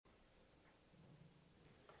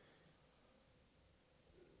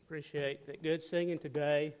Appreciate that good singing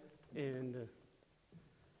today, and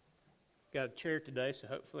got a chair today, so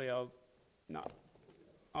hopefully I'll not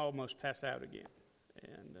almost pass out again.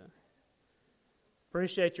 And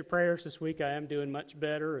appreciate your prayers this week. I am doing much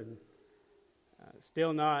better, and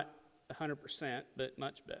still not 100%, but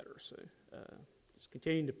much better. So just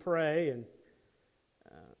continuing to pray, and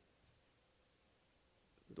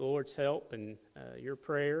the Lord's help and your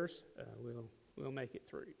prayers, we'll make it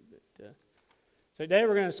through. But so today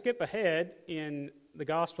we're going to skip ahead in the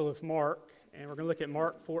Gospel of Mark, and we're going to look at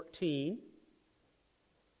Mark 14.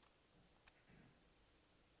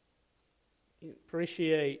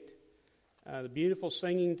 Appreciate the beautiful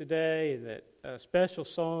singing today. That special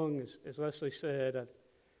song, as Leslie said,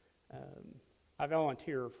 I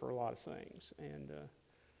volunteer for a lot of things, and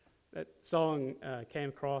that song came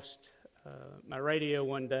across my radio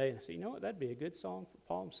one day, and I said, you know what, that'd be a good song for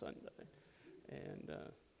Palm Sunday. And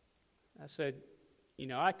I said, you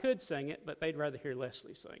know, I could sing it, but they'd rather hear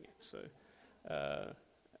Leslie sing it. So,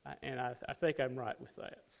 I think I'm right with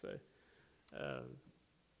that.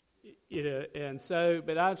 So,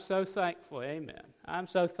 but I'm so thankful. Amen. I'm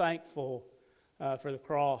so thankful for the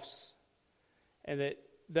cross, and that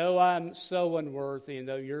though I'm so unworthy, and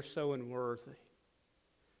though you're so unworthy,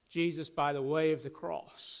 Jesus, by the way of the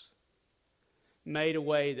cross, made a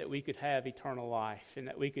way that we could have eternal life and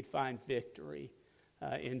that we could find victory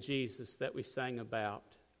in Jesus that we sang about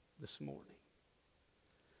this morning.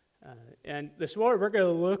 And this morning we're going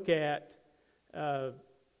to look at an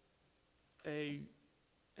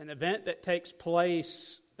event that takes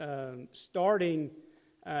place starting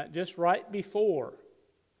just right before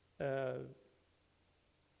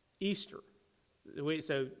Easter.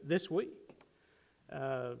 So this week.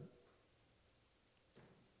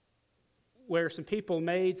 Where some people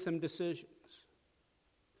made some decisions.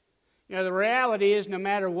 You know, the reality is no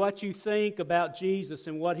matter what you think about Jesus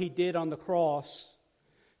and what He did on the cross,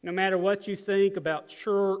 no matter what you think about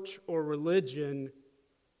church or religion,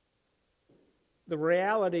 the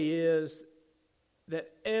reality is that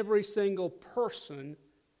every single person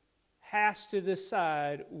has to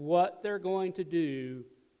decide what they're going to do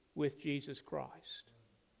with Jesus Christ.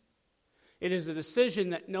 It is a decision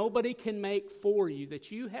that nobody can make for you,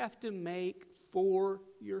 that you have to make for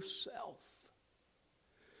yourself.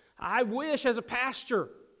 I wish as a pastor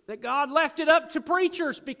that God left it up to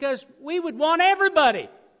preachers, because we would want everybody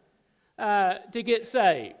to get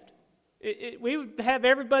saved. We would have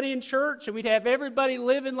everybody in church, and we'd have everybody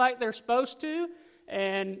living like they're supposed to,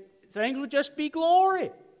 and things would just be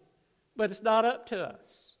glory. But it's not up to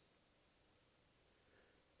us.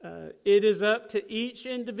 It is up to each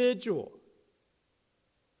individual.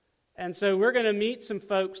 And so we're going to meet some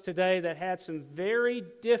folks today that had some very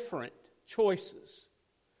different choices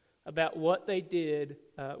about what they did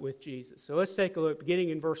with Jesus. So let's take a look, beginning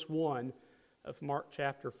in verse 1 of Mark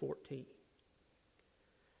chapter 14.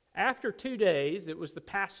 After 2 days, it was the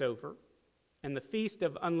Passover and the Feast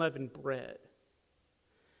of Unleavened Bread.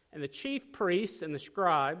 And the chief priests and the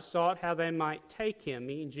scribes sought how they might take him,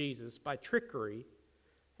 meaning Jesus, by trickery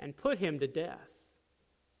and put him to death.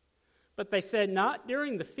 But they said, not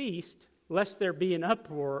during the feast, lest there be an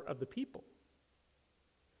uproar of the people.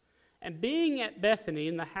 And being at Bethany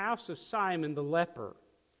in the house of Simon the leper,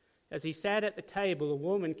 as he sat at the table, a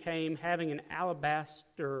woman came having an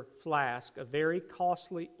alabaster flask of very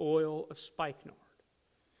costly oil of spikenard.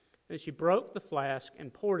 And she broke the flask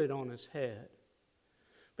and poured it on his head.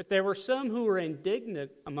 But there were some who were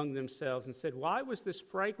indignant among themselves and said, why was this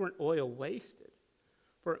fragrant oil wasted?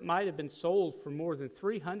 For it might have been sold for more than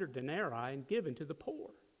 300 denarii and given to the poor.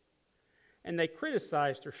 And they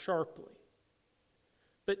criticized her sharply.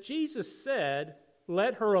 But Jesus said,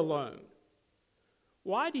 let her alone.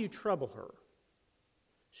 Why do you trouble her?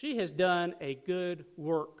 She has done a good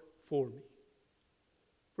work for me.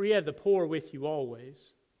 For you have the poor with you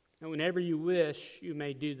always, and whenever you wish, you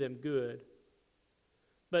may do them good.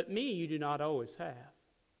 But me you do not always have.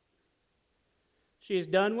 She has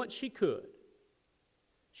done what she could.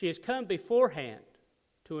 She has come beforehand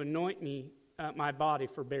to anoint my body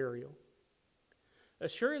for burial.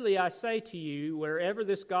 Assuredly, I say to you, wherever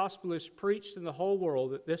this gospel is preached in the whole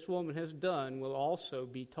world that this woman has done will also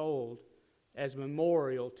be told as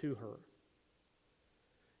memorial to her.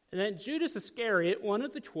 And then Judas Iscariot, one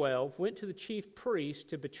of the 12, went to the chief priests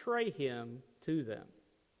to betray him to them.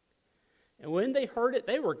 And when they heard it,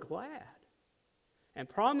 they were glad and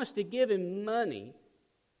promised to give him money.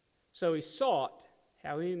 So he sought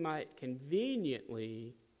how he might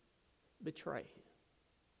conveniently betray him.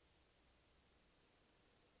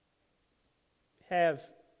 Have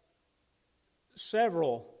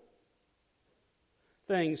several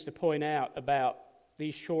things to point out about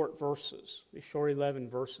these short verses, these short 11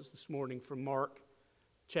 verses this morning from Mark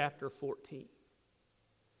chapter 14.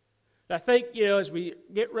 I think, as we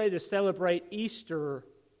get ready to celebrate Easter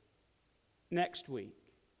next week,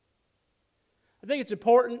 I think it's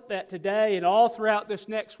important that today and all throughout this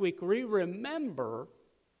next week we remember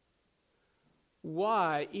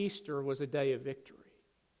why Easter was a day of victory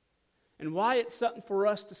and why it's something for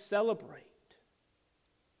us to celebrate.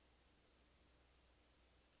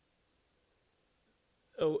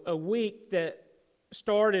 A week that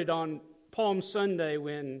started on Palm Sunday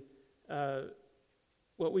when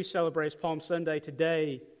what we celebrate as Palm Sunday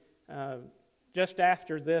today, just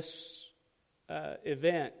after this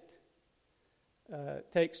event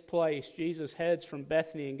takes place, Jesus heads from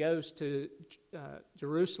Bethany and goes to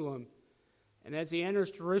Jerusalem. And as he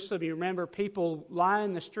enters Jerusalem, you remember people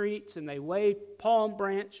line the streets and they waved palm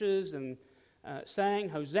branches and sang,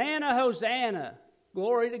 "Hosanna, Hosanna,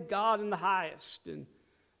 glory to God in the highest," and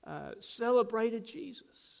celebrated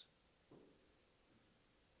Jesus.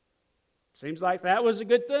 Seems like that was a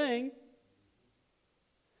good thing.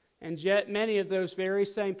 And yet many of those very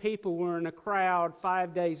same people were in a crowd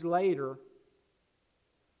 5 days later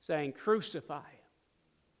saying, "Crucify him.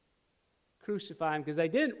 Crucify him," because they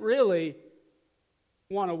didn't really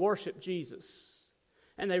want to worship Jesus.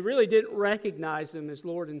 And they really didn't recognize him as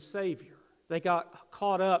Lord and Savior. They got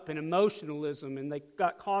caught up in emotionalism, and they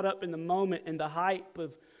got caught up in the moment and the hype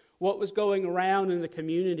of what was going around in the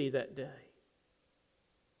community that day.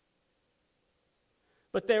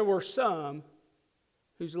 But there were some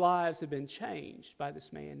whose lives had been changed by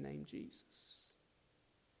this man named Jesus.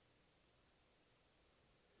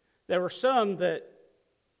 There were some that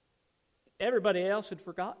everybody else had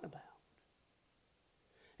forgotten about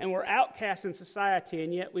and were outcasts in society,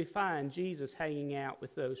 and yet we find Jesus hanging out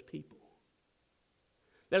with those people.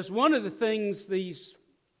 That's one of the things these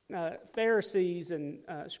Pharisees and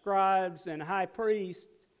scribes and high priests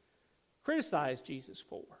criticized Jesus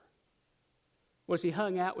for, was he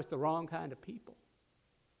hung out with the wrong kind of people.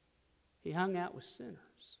 He hung out with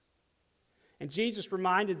sinners. And Jesus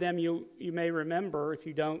reminded them, you may remember, if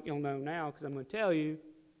you don't, you'll know now, because I'm going to tell you.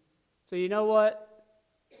 So you know what?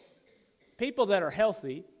 People that are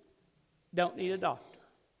healthy don't need a doctor.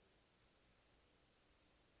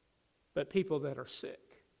 But people that are sick.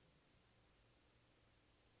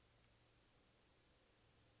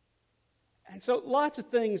 And so lots of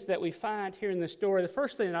things that we find here in this story. The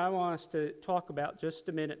first thing that I want us to talk about just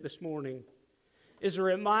a minute this morning is a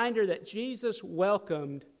reminder that Jesus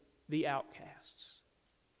welcomed the outcasts.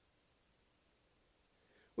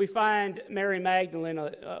 We find Mary Magdalene,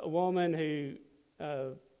 a woman who,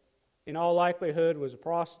 in all likelihood, was a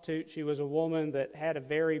prostitute. She was a woman that had a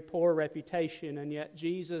very poor reputation, and yet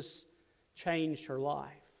Jesus changed her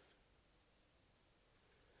life.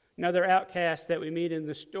 Another outcast that we meet in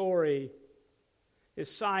the story is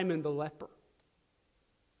Simon the leper.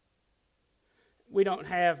 We don't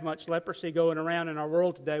have much leprosy going around in our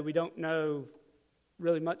world today. We don't know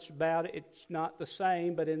really much about it. It's not the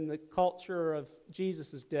same, but in the culture of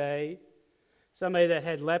Jesus' day, somebody that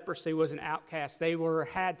had leprosy was an outcast. They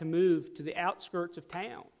had to move to the outskirts of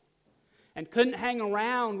town and couldn't hang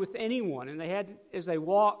around with anyone. And they had, as they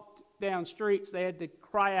walked down streets, they had to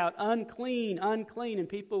cry out, "Unclean, unclean," and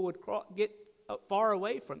people would get far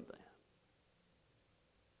away from them.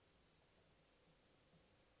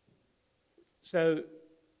 So,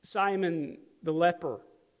 Simon the leper,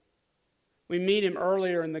 we meet him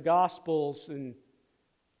earlier in the Gospels, and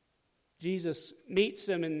Jesus meets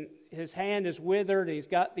him, and his hand is withered, and he's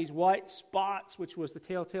got these white spots, which was the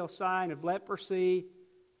telltale sign of leprosy.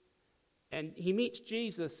 And he meets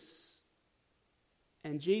Jesus,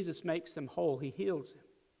 and Jesus makes him whole. He heals him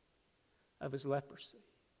of his leprosy.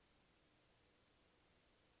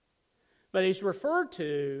 But he's referred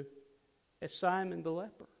to as Simon the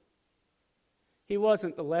leper. He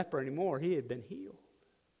wasn't the leper anymore. He had been healed.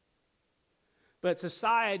 But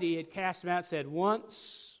society had cast him out and said,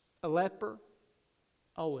 once a leper,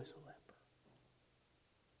 always a leper.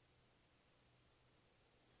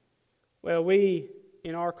 Well, we,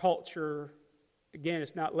 in our culture, again,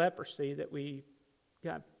 it's not leprosy that we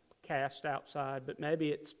got cast outside, but maybe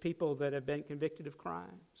it's people that have been convicted of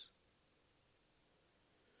crimes.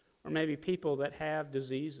 Or maybe people that have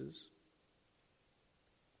diseases.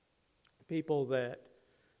 People that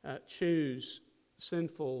choose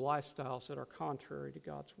sinful lifestyles that are contrary to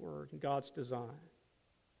God's Word and God's design.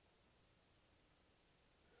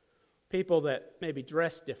 People that maybe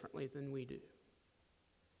dress differently than we do.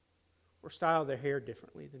 Or style their hair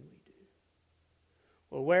differently than we do.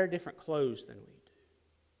 Or wear different clothes than we do.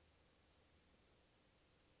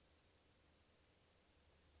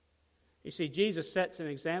 You You see, Jesus sets an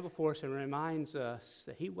example for us and reminds us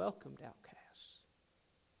that He welcomed outcasts.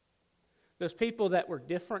 Those people that were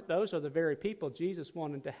different, those are the very people Jesus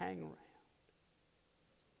wanted to hang around.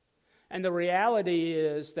 And the reality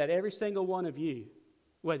is that every single one of you,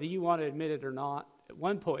 whether you want to admit it or not, at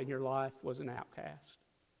one point in your life was an outcast.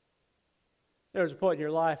 There was a point in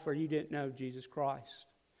your life where you didn't know Jesus Christ,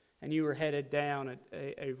 and you were headed down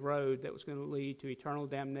a road that was going to lead to eternal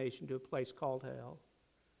damnation, to a place called hell.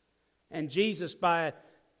 And Jesus, by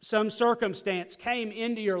some circumstance, came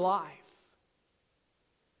into your life,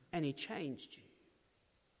 and He changed you.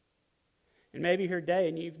 And maybe you're here today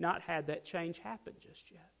and you've not had that change happen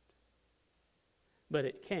just yet. But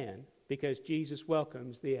it can, because Jesus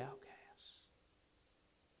welcomes the outcasts.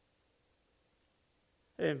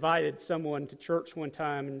 I invited someone to church one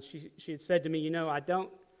time, and she had said to me, I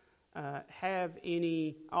don't have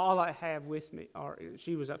any, all I have with me,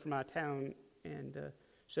 she was up from out of town, and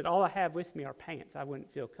she said, all I have with me are pants. I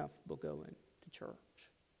wouldn't feel comfortable going to church.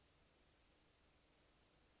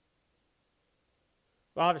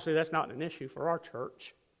 Well, obviously that's not an issue for our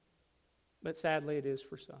church, but sadly it is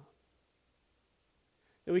for some.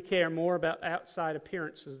 That we care more about outside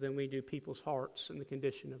appearances than we do people's hearts and the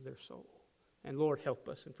condition of their soul. And Lord, help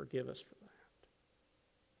us and forgive us for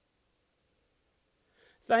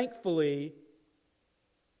that. Thankfully,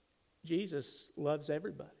 Jesus loves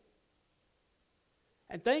everybody.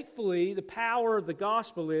 And thankfully, the power of the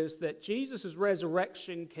gospel is that Jesus'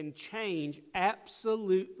 resurrection can change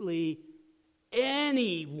absolutely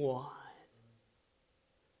anyone.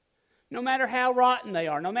 No matter how rotten they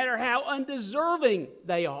are, no matter how undeserving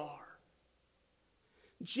they are.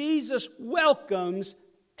 Jesus welcomes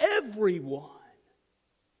everyone.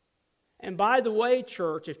 And by the way,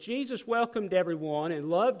 church, if Jesus welcomed everyone and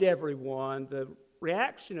loved everyone, the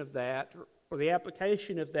reaction of that, or the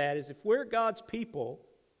application of that, is if we're God's people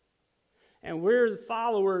and we're the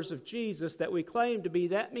followers of Jesus that we claim to be,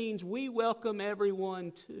 that means we welcome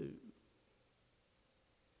everyone too.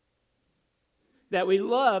 That we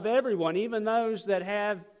love everyone, even those that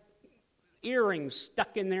have earrings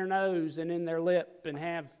stuck in their nose and in their lip and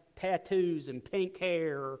have tattoos and pink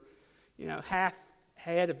hair, or, half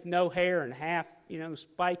head of no hair and half,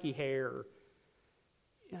 spiky hair,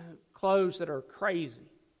 clothes that are crazy.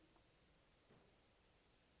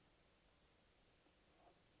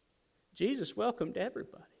 Jesus welcomed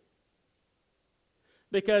everybody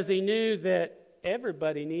because He knew that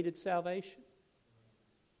everybody needed salvation.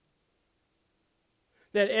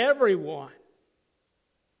 That everyone,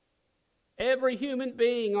 every human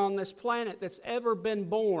being on this planet that's ever been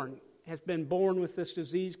born has been born with this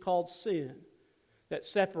disease called sin that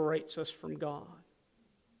separates us from God.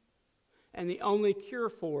 And the only cure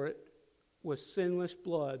for it was sinless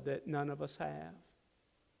blood that none of us have.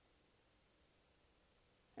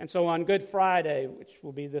 And so on Good Friday, which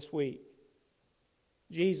will be this week,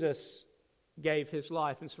 Jesus gave His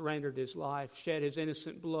life and surrendered His life, shed His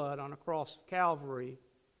innocent blood on a cross of Calvary.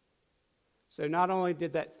 So not only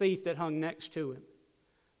did that thief that hung next to Him,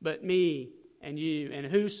 but me and you and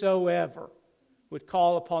whosoever would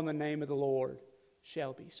call upon the name of the Lord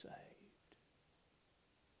shall be saved.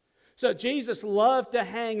 So Jesus loved to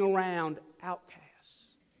hang around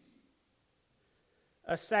outcasts.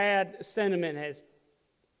 A sad sentiment has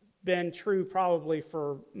been true probably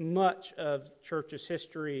for much of the church's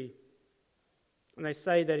history. And they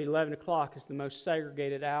say that 11 o'clock is the most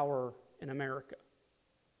segregated hour in America.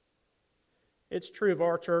 It's true of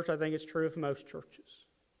our church. I think it's true of most churches.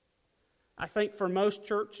 I think for most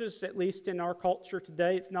churches, at least in our culture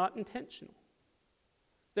today, it's not intentional.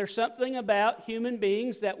 There's something about human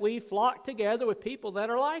beings that we flock together with people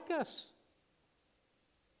that are like us.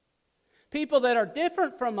 People that are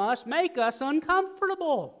different from us make us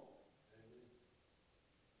uncomfortable.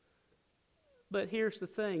 But here's the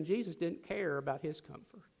thing, Jesus didn't care about His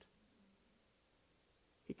comfort.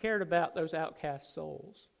 He cared about those outcast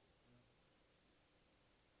souls.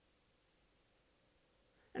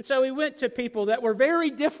 And so He went to people that were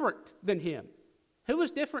very different than Him. Who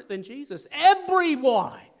was different than Jesus?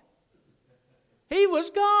 Everyone. He was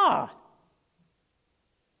God.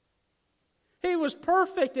 He was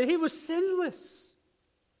perfect and He was sinless.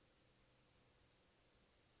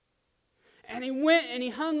 And He went and He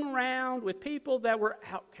hung around with people that were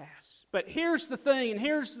outcasts. But here's the thing, and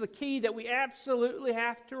here's the key that we absolutely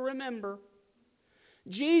have to remember.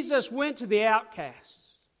 Jesus went to the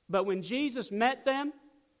outcasts. But when Jesus met them,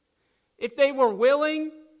 if they were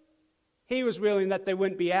willing, He was willing that they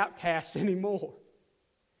wouldn't be outcasts anymore.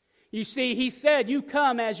 You see, He said, you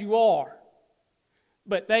come as you are.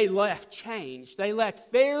 But they left changed. They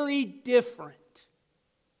left very different.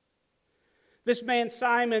 This man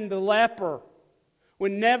Simon the leper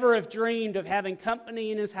would never have dreamed of having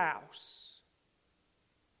company in his house.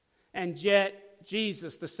 And yet,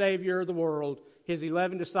 Jesus, the Savior of the world, his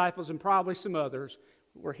 11 disciples and probably some others,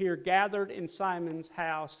 were here gathered in Simon's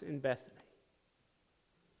house in Bethany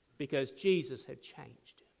because Jesus had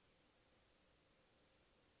changed him.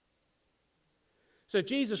 So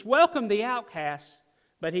Jesus welcomed the outcasts,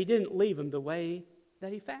 but he didn't leave them the way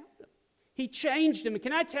that he found them. He changed them. And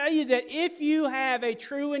can I tell you that if you have a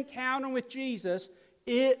true encounter with Jesus,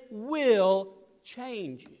 it will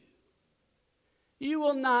change you. You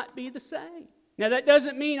will not be the same. Now, that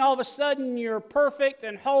doesn't mean all of a sudden you're perfect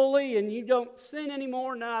and holy and you don't sin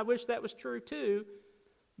anymore. No, I wish that was true too,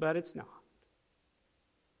 but it's not.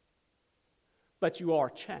 But you are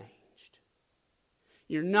changed.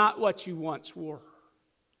 You're not what you once were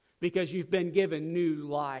because you've been given new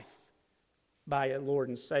life by a Lord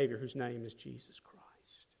and Savior whose name is Jesus Christ.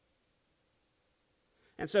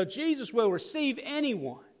 And so Jesus will receive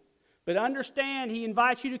anyone, but understand He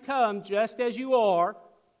invites you to come just as you are,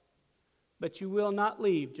 but you will not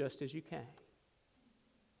leave just as you came.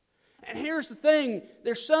 And here's the thing,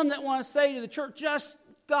 there's some that want to say to the church, just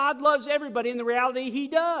God loves everybody. In the reality, He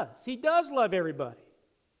does. He does love everybody.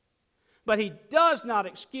 But He does not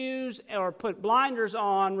excuse or put blinders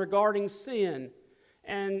on regarding sin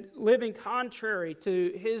and living contrary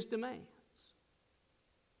to His demands.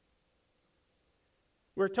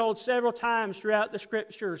 We're told several times throughout the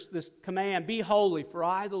Scriptures this command, be holy, for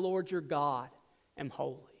I, the Lord your God, am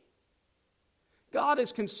holy. God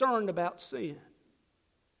is concerned about sin.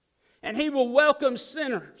 And He will welcome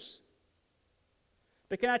sinners.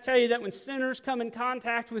 But can I tell you that when sinners come in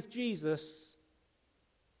contact with Jesus,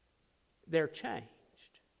 they're changed.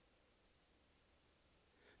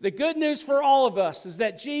 The good news for all of us is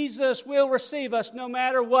that Jesus will receive us no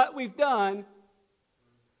matter what we've done.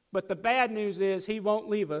 But the bad news is He won't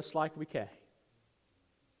leave us like we came.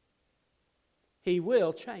 He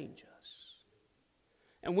will change us.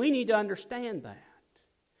 And we need to understand that.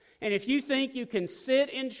 And if you think you can sit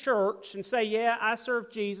in church and say, yeah, I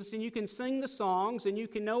serve Jesus, and you can sing the songs, and you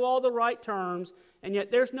can know all the right terms, and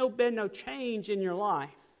yet there's been no change in your life,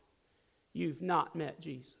 you've not met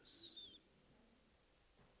Jesus.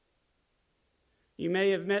 You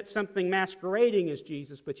may have met something masquerading as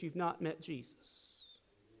Jesus, but you've not met Jesus.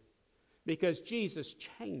 Because Jesus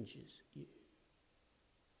changes you.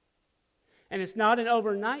 And it's not an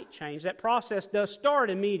overnight change. That process does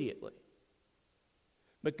start immediately.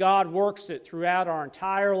 But God works it throughout our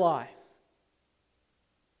entire life,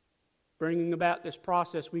 bringing about this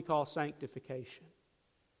process we call sanctification,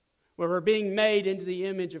 where we're being made into the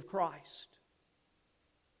image of Christ.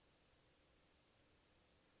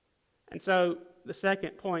 And so, the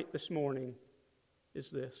second point this morning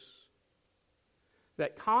is this,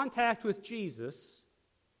 that contact with Jesus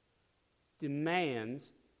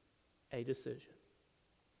demands a decision.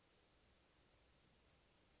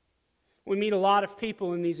 We meet a lot of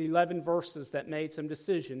people in these 11 verses that made some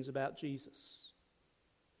decisions about Jesus.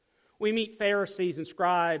 We meet Pharisees and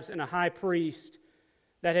scribes and a high priest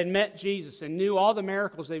that had met Jesus and knew all the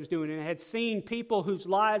miracles He was doing and had seen people whose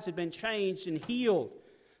lives had been changed and healed.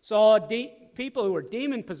 Saw people who were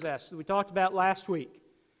demon-possessed, that we talked about last week.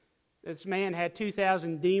 This man had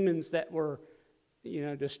 2,000 demons that were,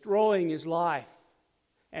 destroying his life.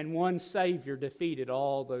 And one Savior defeated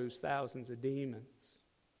all those thousands of demons.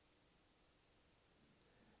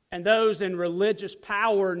 And those in religious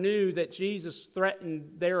power knew that Jesus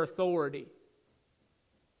threatened their authority.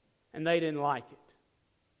 And they didn't like it.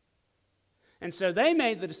 And so they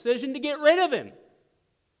made the decision to get rid of Him.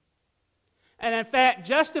 And in fact,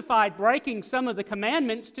 justified breaking some of the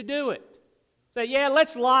commandments to do it. So yeah,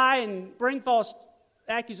 let's lie and bring false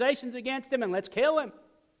accusations against Him and let's kill Him.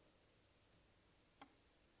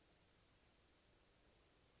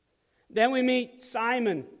 Then we meet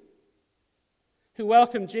Simon, who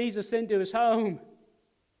welcomed Jesus into his home.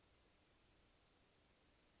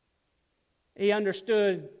 He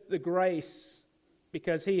understood the grace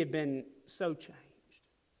because he had been so changed.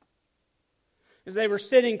 As they were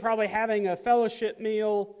sitting, probably having a fellowship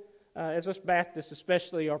meal, as us Baptists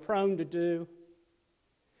especially are prone to do,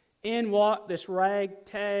 in walked this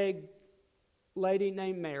ragtag lady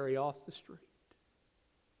named Mary off the street.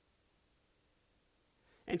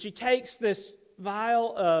 And she takes this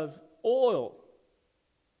vial of oil,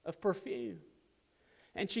 of perfume,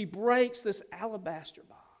 and she breaks this alabaster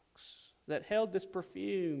box that held this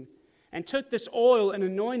perfume and took this oil and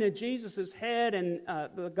anointed Jesus' head, and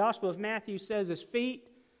the Gospel of Matthew says his feet,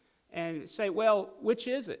 and say, well, which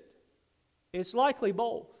is it? It's likely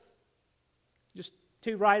both. Just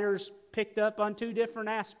Two writers picked up on two different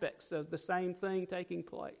aspects of the same thing taking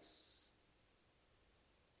place.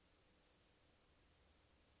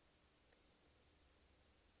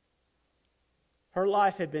 Her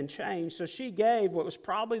life had been changed, so she gave what was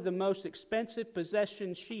probably the most expensive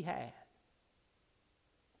possession she had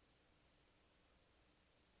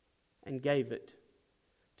and gave it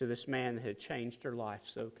to this man that had changed her life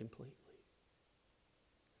so completely.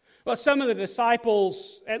 Well, some of the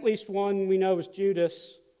disciples, at least one we know was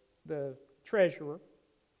Judas, the treasurer,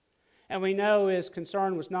 and we know his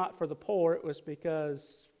concern was not for the poor, it was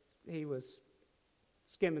because he was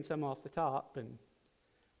skimming some off the top and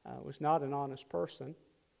was not an honest person,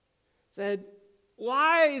 said,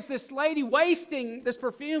 "Why is this lady wasting this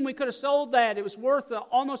perfume? We could have sold that. It was worth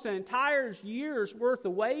almost an entire year's worth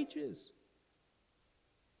of wages.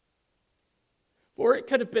 For it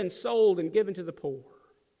could have been sold and given to the poor."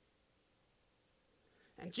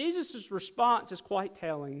 And Jesus' response is quite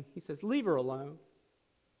telling. He says, "Leave her alone.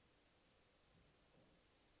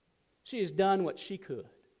 She has done what she could."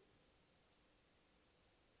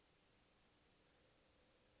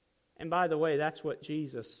 And by the way, that's what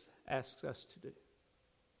Jesus asks us to do.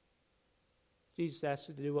 Jesus asks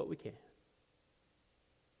us to do what we can.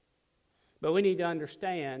 But we need to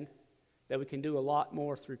understand that we can do a lot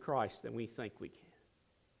more through Christ than we think we can.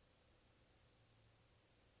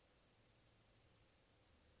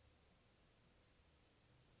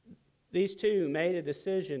 These two made a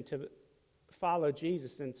decision to follow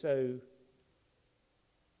Jesus, and so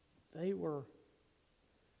they were...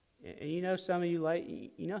 And you know, some of you,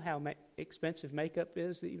 you know how expensive makeup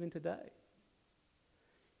is even today.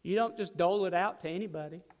 You don't just dole it out to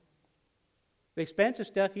anybody. The expensive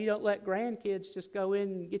stuff, you don't let grandkids just go in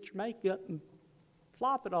and get your makeup and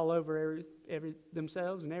flop it all over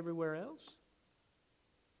themselves and everywhere else.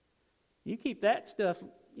 You keep that stuff,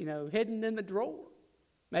 hidden in the drawer.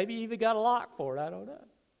 Maybe you even got a lock for it, I don't know.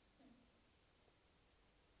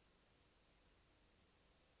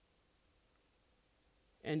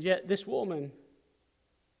 And yet this woman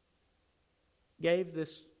gave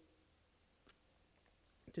this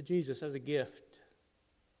to Jesus as a gift,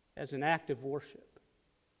 as an act of worship.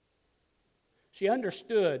 She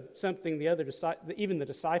understood something even the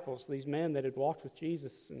disciples, these men that had walked with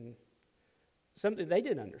Jesus, and something they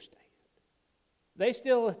didn't understand. They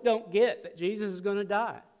still don't get that Jesus is going to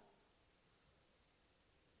die.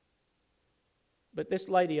 But this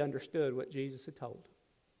lady understood what Jesus had told her.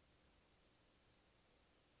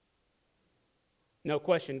 No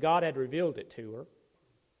question, God had revealed it to her.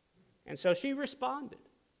 And so she responded.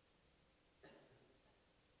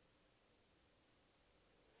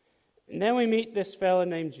 And then we meet this fellow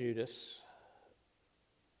named Judas.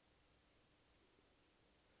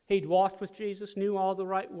 He'd walked with Jesus, knew all the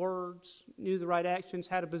right words, knew the right actions,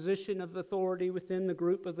 had a position of authority within the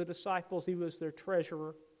group of the disciples. He was their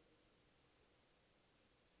treasurer.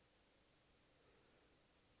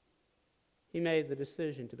 He made the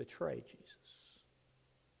decision to betray Jesus.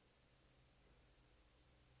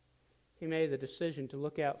 He made the decision to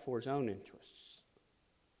look out for his own interests.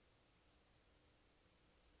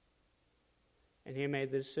 And he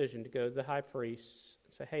made the decision to go to the high priest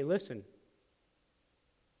and say, "Hey, listen,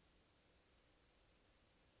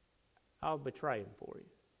 I'll betray him for you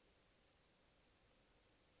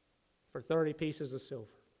for 30 pieces of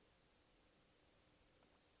silver."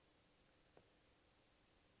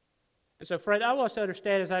 And so, Fred, I want us to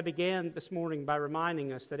understand, as I began this morning by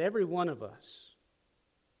reminding us that every one of us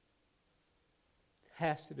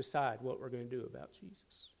has to decide what we're going to do about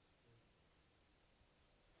Jesus.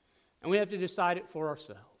 And we have to decide it for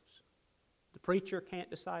ourselves. The preacher can't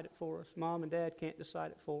decide it for us. Mom and Dad can't decide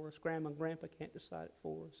it for us. Grandma and Grandpa can't decide it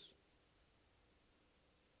for us.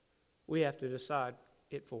 We have to decide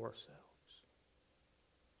it for ourselves.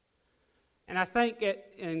 And I think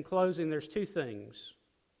in closing, there's two things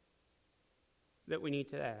that we need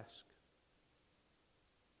to ask,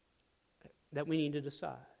 that we need to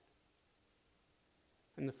decide.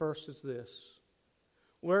 And the first is this.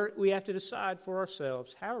 We have to decide for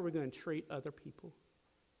ourselves, how are we going to treat other people?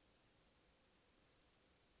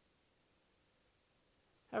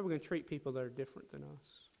 How are we going to treat people that are different than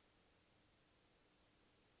us?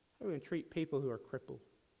 How are we going to treat people who are crippled?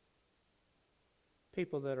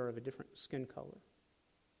 People that are of a different skin color?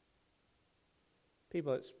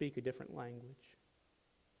 People that speak a different language?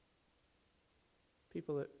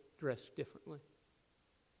 People that dress differently?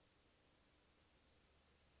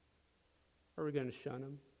 Are we going to shun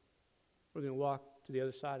them? We're going to walk to the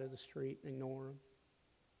other side of the street and ignore them?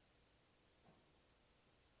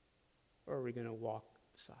 Or are we going to walk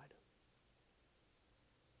beside them?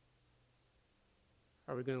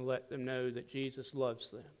 Are we going to let them know that Jesus loves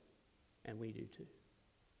them? And we do too.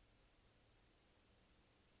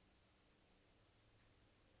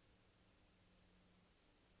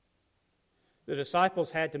 The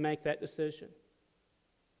disciples had to make that decision.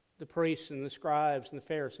 The priests and the scribes and the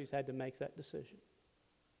Pharisees had to make that decision.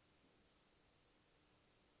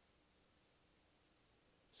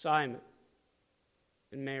 Simon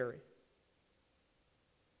and Mary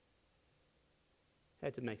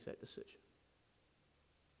had to make that decision.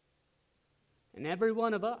 And every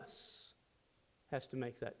one of us has to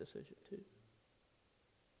make that decision too.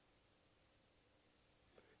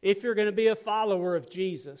 If you're going to be a follower of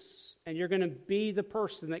Jesus and you're going to be the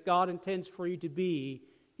person that God intends for you to be,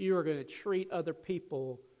 you are going to treat other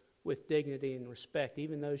people with dignity and respect,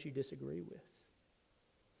 even those you disagree with,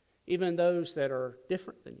 even those that are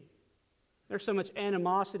different than you. There's so much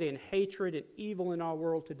animosity and hatred and evil in our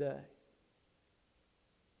world today.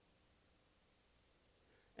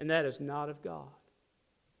 And that is not of God.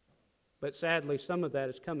 But sadly, some of that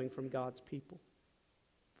is coming from God's people,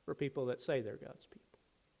 for people that say they're God's people.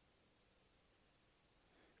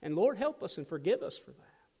 And Lord, help us and forgive us for that.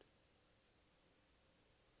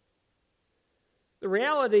 The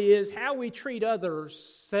reality is, how we treat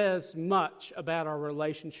others says much about our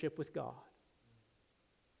relationship with God.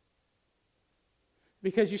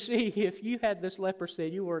 Because you see, if you had this leprosy,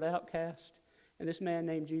 you were an outcast, and this man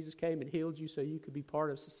named Jesus came and healed you so you could be part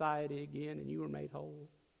of society again and you were made whole.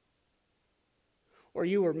 Or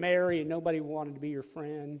you were married and nobody wanted to be your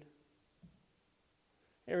friend.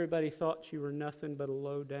 Everybody thought you were nothing but a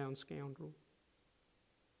low-down scoundrel.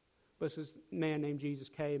 But this man named Jesus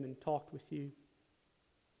came and talked with you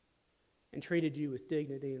and treated you with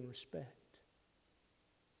dignity and respect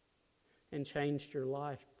and changed your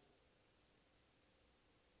life.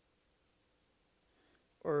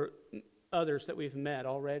 Or others that we've met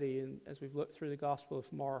already, and as we've looked through the Gospel of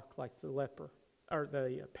Mark, like the leper, or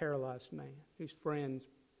the paralyzed man, whose friends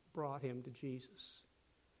brought him to Jesus,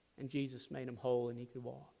 and Jesus made him whole and he could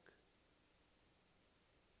walk.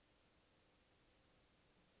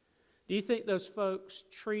 Do you think those folks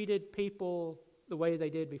treated people the way they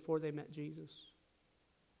did before they met Jesus?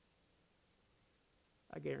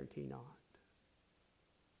 I guarantee not.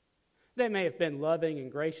 They may have been loving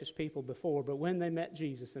and gracious people before, but when they met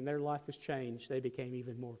Jesus and their life was changed, they became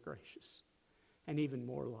even more gracious and even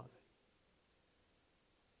more loving.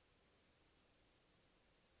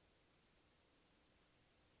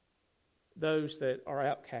 Those that are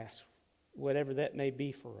outcasts, whatever that may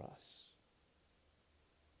be for us,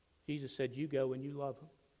 Jesus said, you go and you love them.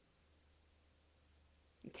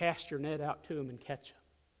 And cast your net out to them and catch them,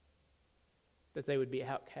 that they would be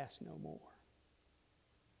outcast no more,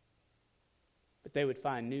 but they would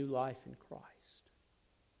find new life in Christ.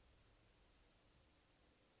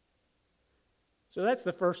 So that's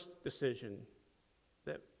the first decision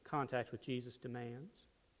that contact with Jesus demands.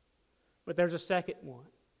 But there's a second one,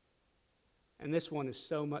 and this one is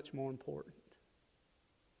so much more important.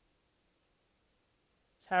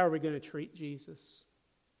 It's how are we going to treat Jesus?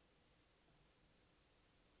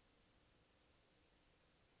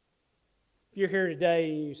 If you're here today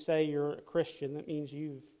and you say you're a Christian, that means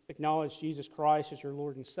you've acknowledged Jesus Christ as your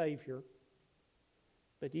Lord and Savior.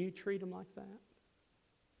 But do you treat Him like that? Or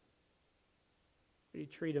do you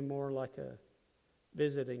treat Him more like a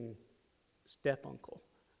visiting step-uncle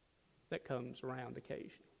that comes around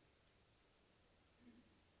occasionally?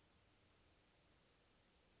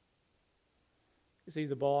 Is He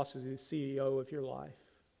the boss? Is He the CEO of your life?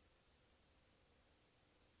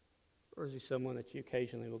 Or is He someone that you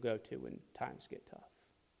occasionally will go to when times get tough?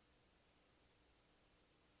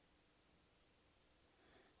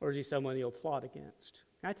 Or is He someone you'll plot against?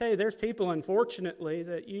 I tell you, there's people, unfortunately,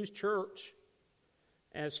 that use church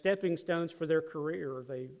as stepping stones for their career.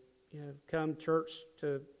 They come to church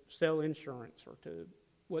to sell insurance or to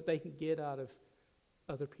what they can get out of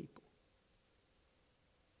other people.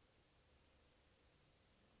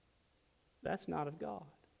 That's not of God.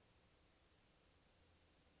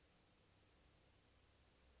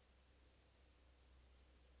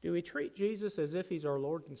 Do we treat Jesus as if He's our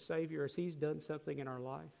Lord and Savior, as He's done something in our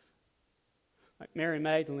life? Like Mary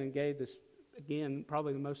Magdalene gave this, again,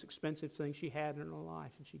 probably the most expensive thing she had in her life,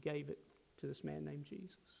 and she gave it to this man named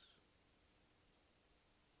Jesus.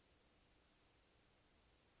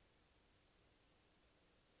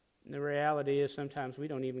 And the reality is sometimes we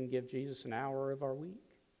don't even give Jesus an hour of our week,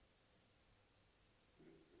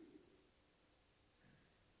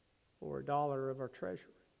 or $1 of our treasury.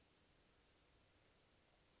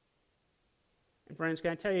 And friends,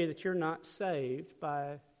 can I tell you that you're not saved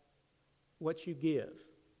by what you give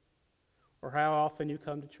or how often you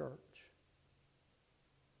come to church?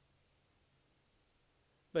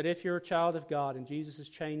 But if you're a child of God and Jesus has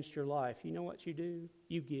changed your life, you know what you do?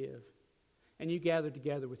 You give. And you gather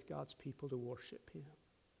together with God's people to worship Him.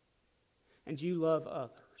 And you love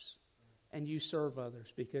others. And you serve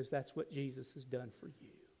others because that's what Jesus has done for you.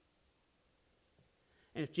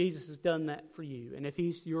 And if Jesus has done that for you, and if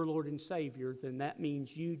He's your Lord and Savior, then that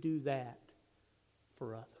means you do that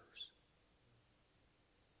for others.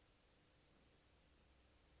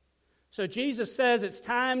 So Jesus says it's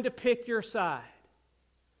time to pick your side.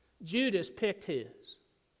 Judas picked his.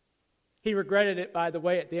 He regretted it, by the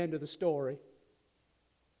way, at the end of the story.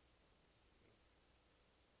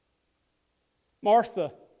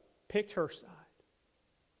 Martha picked her side.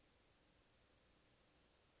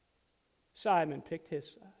 Simon picked his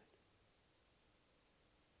side.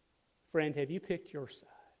 Friend, have you picked your side?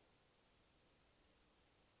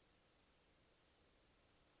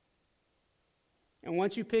 And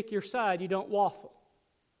once you pick your side, you don't waffle.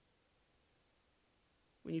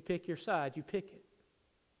 When you pick your side, you pick it.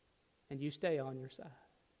 And you stay on your side.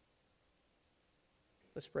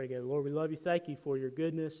 Let's pray together. Lord, we love you. Thank you for your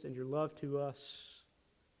goodness and your love to us.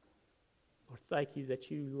 Lord, thank you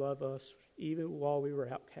that you love us even while we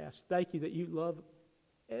were outcasts. Thank you that you love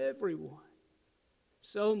everyone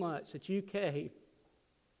so much that you came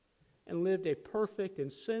and lived a perfect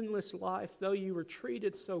and sinless life, though you were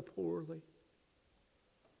treated so poorly.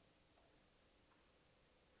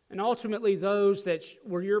 And ultimately, those that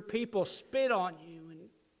were your people spit on you and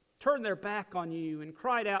turned their back on you and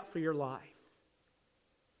cried out for your life.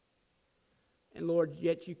 And Lord,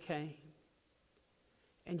 yet you came.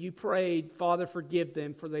 And you prayed, Father, forgive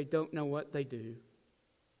them, for they don't know what they do.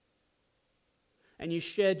 And you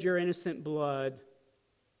shed your innocent blood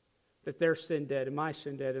that their sin debt and my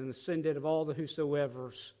sin debt and the sin debt of all the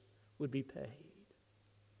whosoevers would be paid.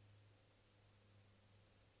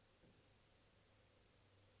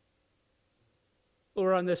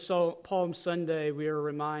 Lord, on this Palm Sunday, we are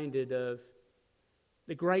reminded of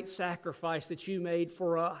the great sacrifice that you made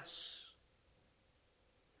for us.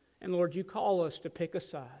 And Lord, you call us to pick a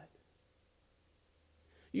side.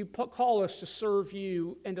 You call us to serve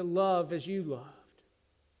you and to love as you loved.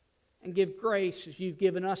 And give grace as you've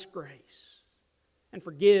given us grace. And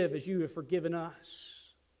forgive as you have forgiven us.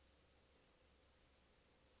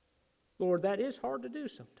 Lord, that is hard to do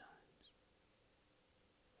sometimes.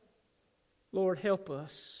 Lord, help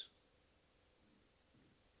us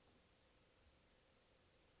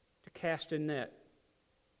to cast a net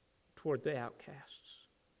toward the outcasts.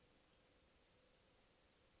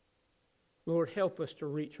 Lord, help us to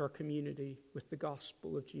reach our community with the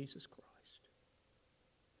gospel of Jesus Christ.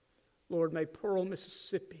 Lord, may Pearl,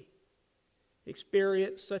 Mississippi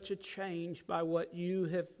experience such a change by what you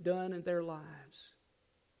have done in their lives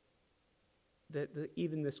that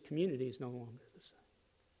even this community is no longer the same.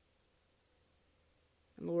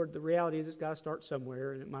 And Lord, the reality is it's got to start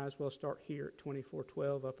somewhere, and it might as well start here at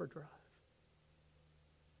 2412 Upper Drive.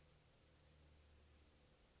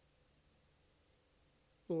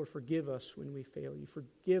 Lord, forgive us when we fail you.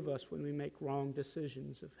 Forgive us when we make wrong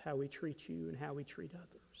decisions of how we treat you and how we treat others.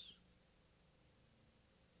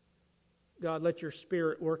 God, let your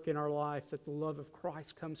Spirit work in our life, that the love of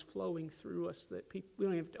Christ comes flowing through us, that we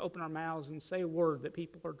don't have to open our mouths and say a word, that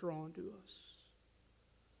people are drawn to us,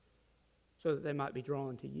 so that they might be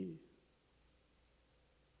drawn to you.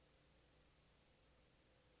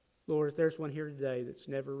 Lord, if there's one here today that's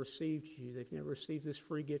never received you, they've never received this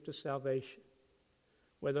free gift of salvation,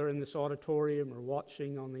 whether in this auditorium or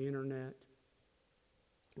watching on the internet,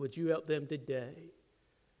 would you help them today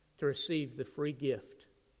to receive the free gift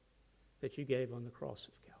that you gave on the cross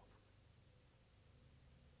of Calvary?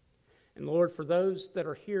 And Lord, for those that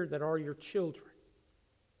are here that are your children,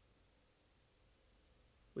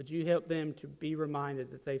 would you help them to be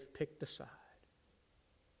reminded that they've picked a side?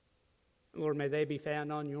 Lord, may they be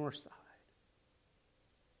found on your side.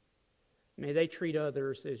 May they treat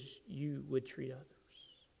others as you would treat others.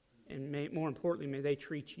 And more importantly, may they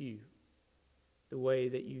treat you the way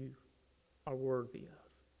that you are worthy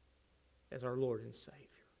of as our Lord and Savior.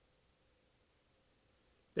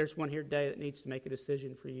 There's one here today that needs to make a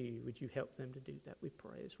decision for you. Would you help them to do that? We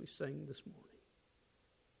pray as we sing this morning.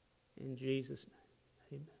 In Jesus'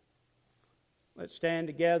 name, amen. Let's stand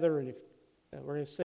together, and if we're going to sing.